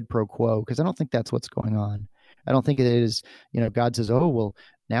of quid pro quo, because I don't think that's what's going on. I don't think it is, God says, oh, well,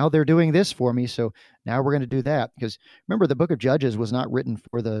 now they're doing this for me, so now we're going to do that. Because remember, the book of Judges was not written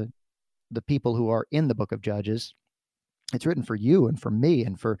for the the people who are in the book of Judges. It's written for you and for me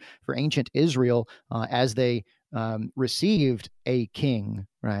and for ancient Israel as they received a king,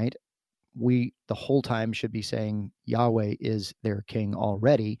 right? We the whole time should be saying Yahweh is their king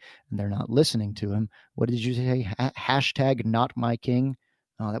already, and they're not listening to him. What did you say? Hashtag not my king.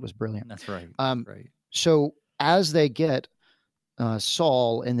 Oh, that was brilliant. That's right. Right. So as they get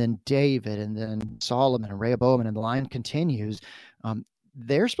Saul and then David and then Solomon and Rehoboam, and the line continues,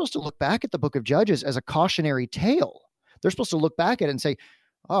 they're supposed to look back at the book of Judges as a cautionary tale. They're supposed to look back at it and say,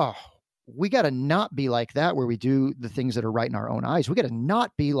 oh, we got to not be like that, where we do the things that are right in our own eyes. We got to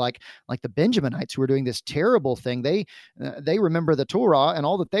not be like the Benjaminites who are doing this terrible thing. They remember the Torah, and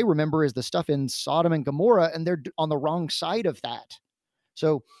all that they remember is the stuff in Sodom and Gomorrah, and they're on the wrong side of that.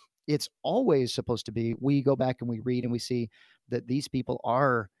 So it's always supposed to be, we go back and we read and we see that these people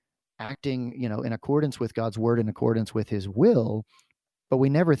are acting, in accordance with God's word, in accordance with his will. But we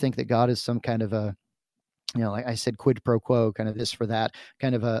never think that God is some kind of a, like I said, quid pro quo, kind of this for that,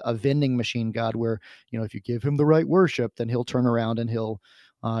 kind of a vending machine God, where, if you give him the right worship, then he'll turn around and he'll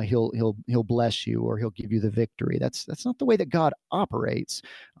bless you, or he'll give you the victory. That's not the way that God operates.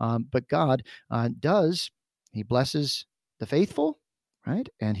 But God he blesses the faithful, right?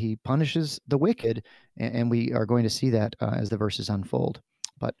 And he punishes the wicked. And we are going to see that as the verses unfold.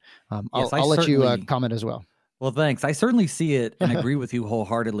 But I'll let you comment as well. Well, thanks. I certainly see it and agree with you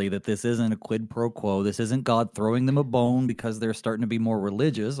wholeheartedly that this isn't a quid pro quo. This isn't God throwing them a bone because they're starting to be more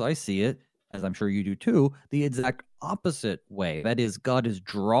religious. I see it, as I'm sure you do too, the exact opposite way. That is, God is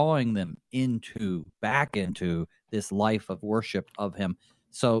drawing them back into this life of worship of him.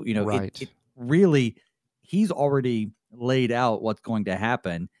 So, right. it really, he's already laid out what's going to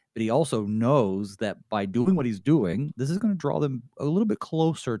happen, but he also knows that by doing what he's doing, this is going to draw them a little bit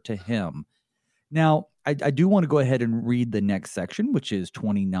closer to him. Now, I do want to go ahead and read the next section, which is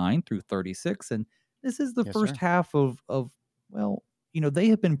 29 through 36. And this is the first half of, they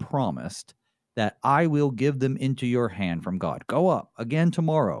have been promised that I will give them into your hand from God. Go up again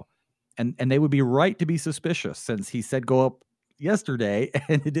tomorrow. And they would be right to be suspicious, since he said go up yesterday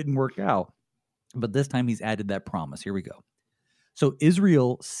and it didn't work out. But this time he's added that promise. Here we go. So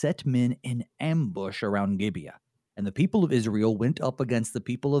Israel set men in ambush around Gibeah. And the people of Israel went up against the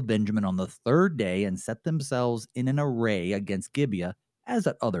people of Benjamin on the third day and set themselves in an array against Gibeah, as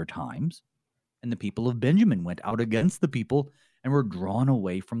at other times. And the people of Benjamin went out against the people and were drawn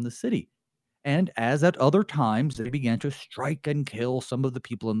away from the city. And as at other times, they began to strike and kill some of the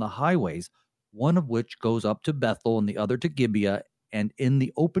people in the highways, one of which goes up to Bethel and the other to Gibeah, and in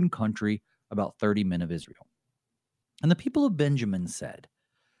the open country about 30 men of Israel. And the people of Benjamin said,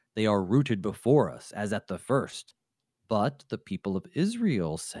 they are rooted before us, as at the first. But the people of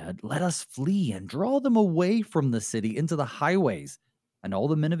Israel said, let us flee and draw them away from the city into the highways. And all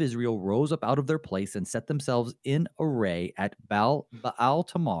the men of Israel rose up out of their place and set themselves in array at Baal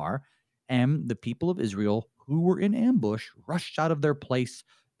Tamar. And the people of Israel who were in ambush rushed out of their place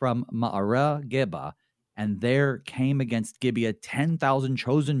from Ma'areh Gibeah. And there came against Gibeah 10,000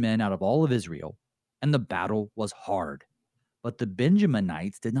 chosen men out of all of Israel. And the battle was hard. But the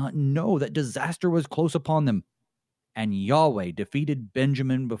Benjaminites did not know that disaster was close upon them. And Yahweh defeated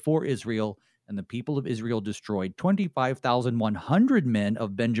Benjamin before Israel, and the people of Israel destroyed 25,100 men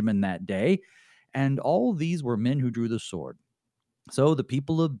of Benjamin that day, and all these were men who drew the sword. So the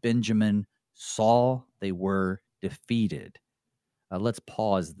people of Benjamin saw they were defeated. Let's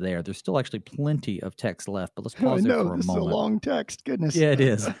pause there. There's still actually plenty of text left, but let's pause there for a moment. This is a long text. Goodness. Yeah, it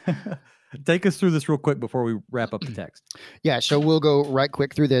is. Take us through this real quick before we wrap up the text. Yeah, so we'll go right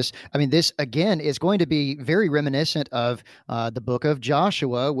quick through this. I mean, this, again, is going to be very reminiscent of the book of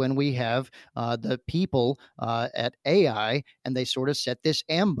Joshua, when we have the people at Ai, and they sort of set this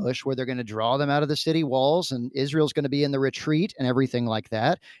ambush where they're going to draw them out of the city walls, and Israel's going to be in the retreat and everything like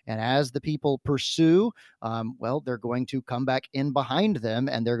that. And as the people pursue, they're going to come back in behind them,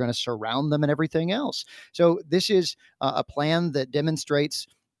 and they're going to surround them and everything else. So this is a plan that demonstrates,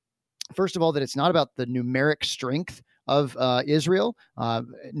 first of all, that it's not about the numeric strength of Israel.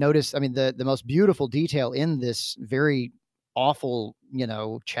 Notice, I mean, the most beautiful detail in this very awful,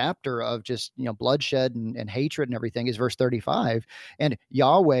 chapter of just, bloodshed and hatred and everything is verse 35. And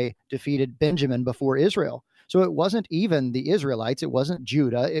Yahweh defeated Benjamin before Israel. So it wasn't even the Israelites. It wasn't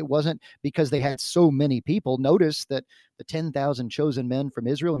Judah. It wasn't because they had so many people. Notice that the 10,000 chosen men from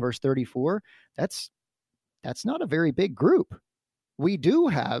Israel in verse 34, that's not a very big group. we do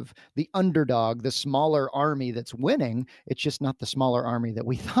have the underdog, the smaller army that's winning. It's just not the smaller army that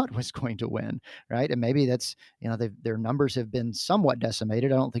we thought was going to win, right? And maybe that's, their numbers have been somewhat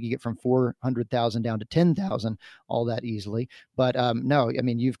decimated. I don't think you get from 400,000 down to 10,000 all that easily. But no, I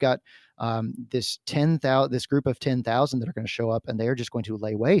mean, you've got this group of 10,000 that are going to show up, and they're just going to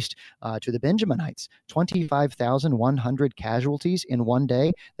lay waste to the Benjaminites. 25,100 casualties in one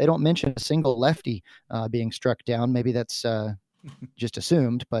day. They don't mention a single lefty being struck down. Maybe that's just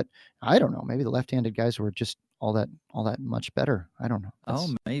assumed, but I don't know. Maybe the left-handed guys were just all that much better. I don't know.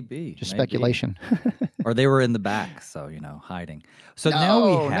 That's maybe just speculation. Or they were in the back, so hiding. So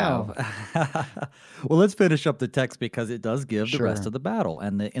now we have. Well, let's finish up the text because it does give the rest of the battle,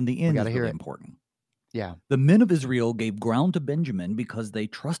 and in the end is really important. Yeah. The men of Israel gave ground to Benjamin because they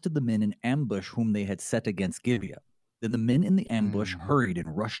trusted the men in ambush whom they had set against Gibeah. Then the men in the ambush hurried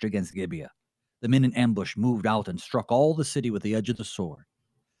and rushed against Gibeah. The men in ambush moved out and struck all the city with the edge of the sword.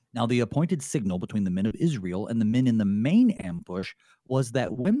 Now the appointed signal between the men of Israel and the men in the main ambush was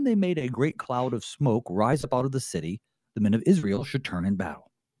that when they made a great cloud of smoke rise up out of the city, the men of Israel should turn in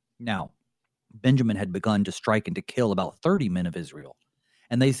battle. Now, Benjamin had begun to strike and to kill about 30 men of Israel.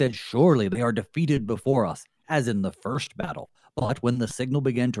 And they said, surely they are defeated before us, as in the first battle. But when the signal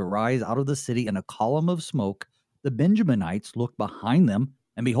began to rise out of the city in a column of smoke, the Benjaminites looked behind them,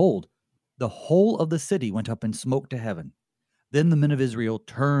 and behold, the whole of the city went up in smoke to heaven. Then the men of Israel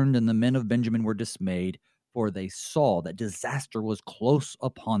turned, and the men of Benjamin were dismayed, for they saw that disaster was close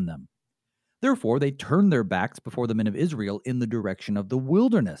upon them. Therefore they turned their backs before the men of Israel in the direction of the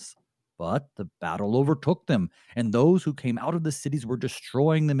wilderness. But the battle overtook them, and those who came out of the cities were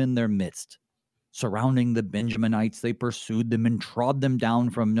destroying them in their midst. Surrounding the Benjaminites, they pursued them and trod them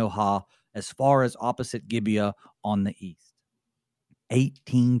down from Nohah as far as opposite Gibeah on the east.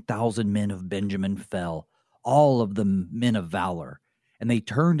 18,000 men of Benjamin fell, all of them men of valor, and they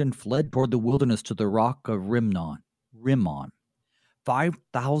turned and fled toward the wilderness to the rock of Rimmon.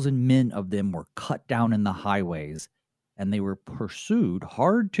 5,000 men of them were cut down in the highways, and they were pursued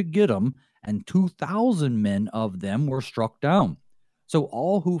hard to get them, and 2,000 men of them were struck down. So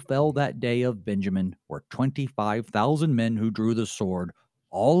all who fell that day of Benjamin were 25,000 men who drew the sword,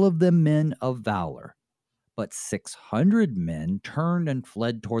 all of them men of valor. But 600 men turned and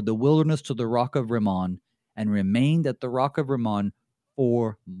fled toward the wilderness to the rock of Rimmon, and remained at the rock of Rimmon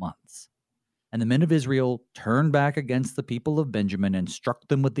 4 months. And the men of Israel turned back against the people of Benjamin and struck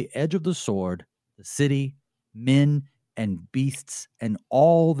them with the edge of the sword, the city, men, and beasts, and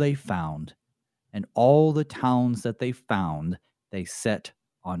all they found, and all the towns that they found, they set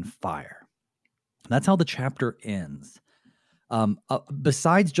on fire. That's how the chapter ends.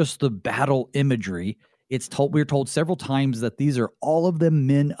 Besides just the battle imagery, we're told several times that these are all of them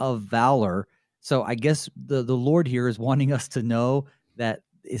men of valor. So I guess the Lord here is wanting us to know that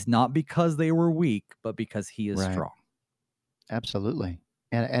it's not because they were weak, but because he is strong. Absolutely.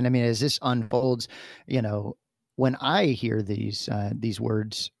 And I mean, as this unfolds, when I hear these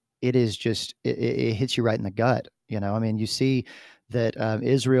words, it is just, it hits you right in the gut. I mean, you see that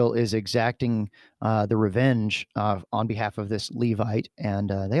Israel is exacting the revenge on behalf of this Levite,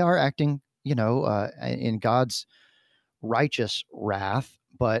 and they are acting, in God's righteous wrath.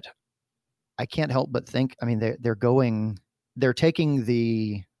 But I can't help but think, I mean, they're taking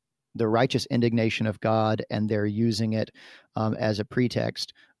the righteous indignation of God, and they're using it as a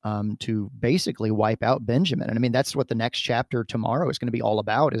pretext to basically wipe out Benjamin. And I mean, that's what the next chapter tomorrow is going to be all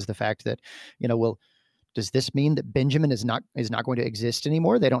about, is the fact that, well, does this mean that Benjamin is not going to exist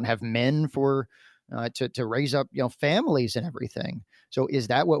anymore? They don't have men for to raise up, families and everything. So is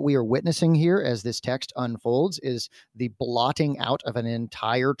that what we are witnessing here as this text unfolds, is the blotting out of an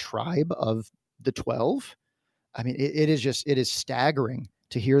entire tribe of the 12? I mean, it is staggering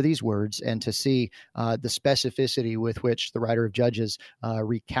to hear these words and to see the specificity with which the writer of Judges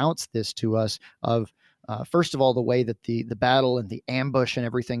recounts this to us of, first of all, the way that the battle and the ambush and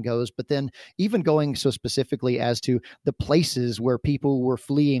everything goes, but then even going so specifically as to the places where people were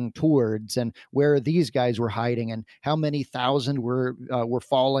fleeing towards and where these guys were hiding and how many thousand were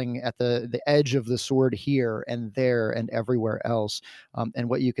falling at the edge of the sword here and there and everywhere else. And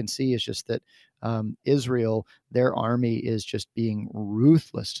what you can see is just that Israel, their army is just being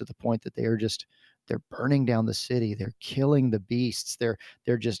ruthless to the point that they're burning down the city. They're killing the beasts. They're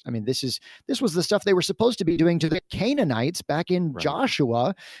just, I mean, this was the stuff they were supposed to be doing to the Canaanites back in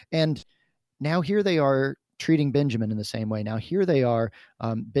Joshua. And now here they are treating Benjamin in the same way. Now here they are,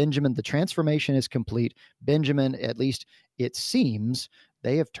 Benjamin, the transformation is complete. Benjamin, at least it seems,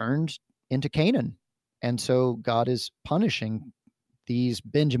 they have turned into Canaan. And so God is punishing these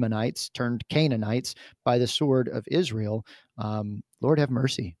Benjaminites turned Canaanites by the sword of Israel. Lord have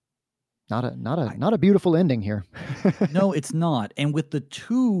mercy. Not a beautiful ending here. No, it's not. And with the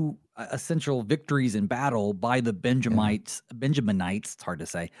two essential victories in battle by the Benjaminites, it's hard to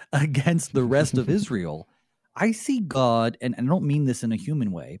say, against the rest of Israel, I see God, and I don't mean this in a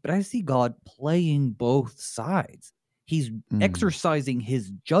human way, but I see God playing both sides. He's exercising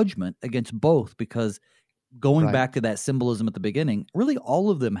his judgment against both, because going back to that symbolism at the beginning, really all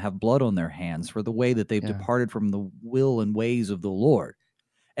of them have blood on their hands for the way that they've departed from the will and ways of the Lord.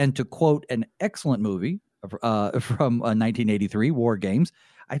 And to quote an excellent movie from 1983, War Games,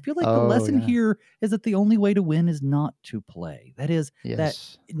 I feel like the lesson here is that the only way to win is not to play. That is,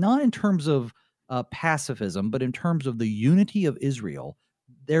 that not in terms of pacifism, but in terms of the unity of Israel,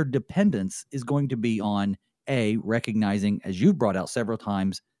 their dependence is going to be on, A, recognizing, as you've brought out several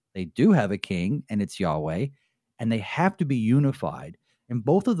times, they do have a king, and it's Yahweh, and they have to be unified. And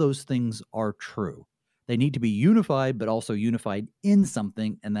both of those things are true. They need to be unified, but also unified in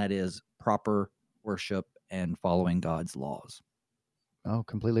something, and that is proper worship and following God's laws. Oh,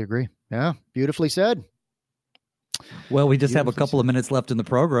 completely agree. Yeah, beautifully said. Well, we just have a couple of minutes left in the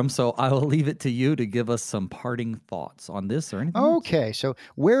program, so I will leave it to you to give us some parting thoughts on this or anything else. So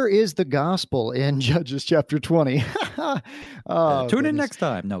where is the gospel in Judges chapter 20? Tune in next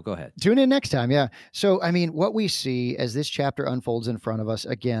time. No, go ahead. Tune in next time, yeah. So, I mean, what we see as this chapter unfolds in front of us,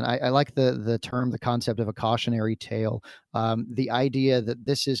 again, I like the term, the concept of a cautionary tale, the idea that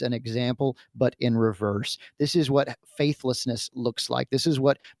this is an example, but in reverse. This is what faithlessness looks like. This is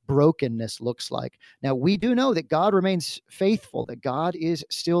what brokenness looks like. Now, we do know that God remains faithful, that God is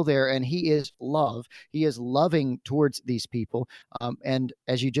still there, and he is love. He is loving towards these people. And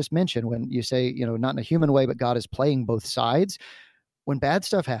as you just mentioned, when you say, not in a human way, but God is playing both sides, when bad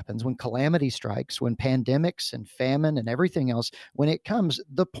stuff happens, when calamity strikes, when pandemics and famine and everything else, when it comes,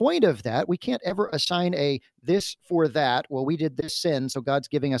 the point of that, we can't ever assign a this for that. Well, we did this sin, so God's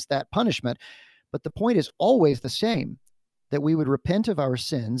giving us that punishment. But the point is always the same, that we would repent of our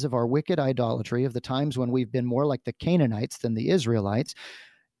sins, of our wicked idolatry, of the times when we've been more like the Canaanites than the Israelites,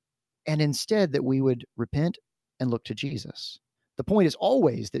 and instead that we would repent and look to Jesus. The point is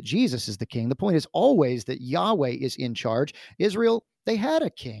always that Jesus is the king. The point is always that Yahweh is in charge. Israel, they had a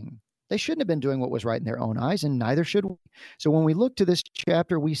king. They shouldn't have been doing what was right in their own eyes, and neither should we. So when we look to this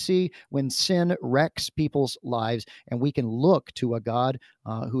chapter, we see when sin wrecks people's lives, and we can look to a God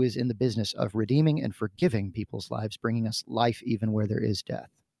who is in the business of redeeming and forgiving people's lives, bringing us life even where there is death.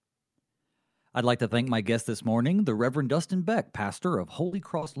 I'd like to thank my guest this morning, the Reverend Dustin Beck, pastor of Holy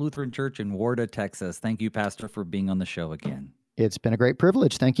Cross Lutheran Church in Warda, Texas. Thank you, Pastor, for being on the show again. It's been a great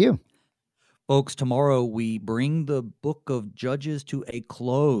privilege. Thank you. Folks, tomorrow we bring the book of Judges to a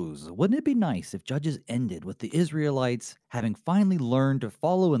close. Wouldn't it be nice if Judges ended with the Israelites having finally learned to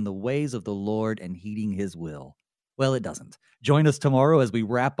follow in the ways of the Lord and heeding his will? Well, it doesn't. Join us tomorrow as we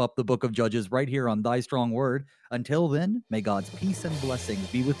wrap up the book of Judges right here on Thy Strong Word. Until then, may God's peace and blessings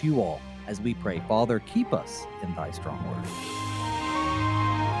be with you all as we pray, Father, keep us in Thy strong word.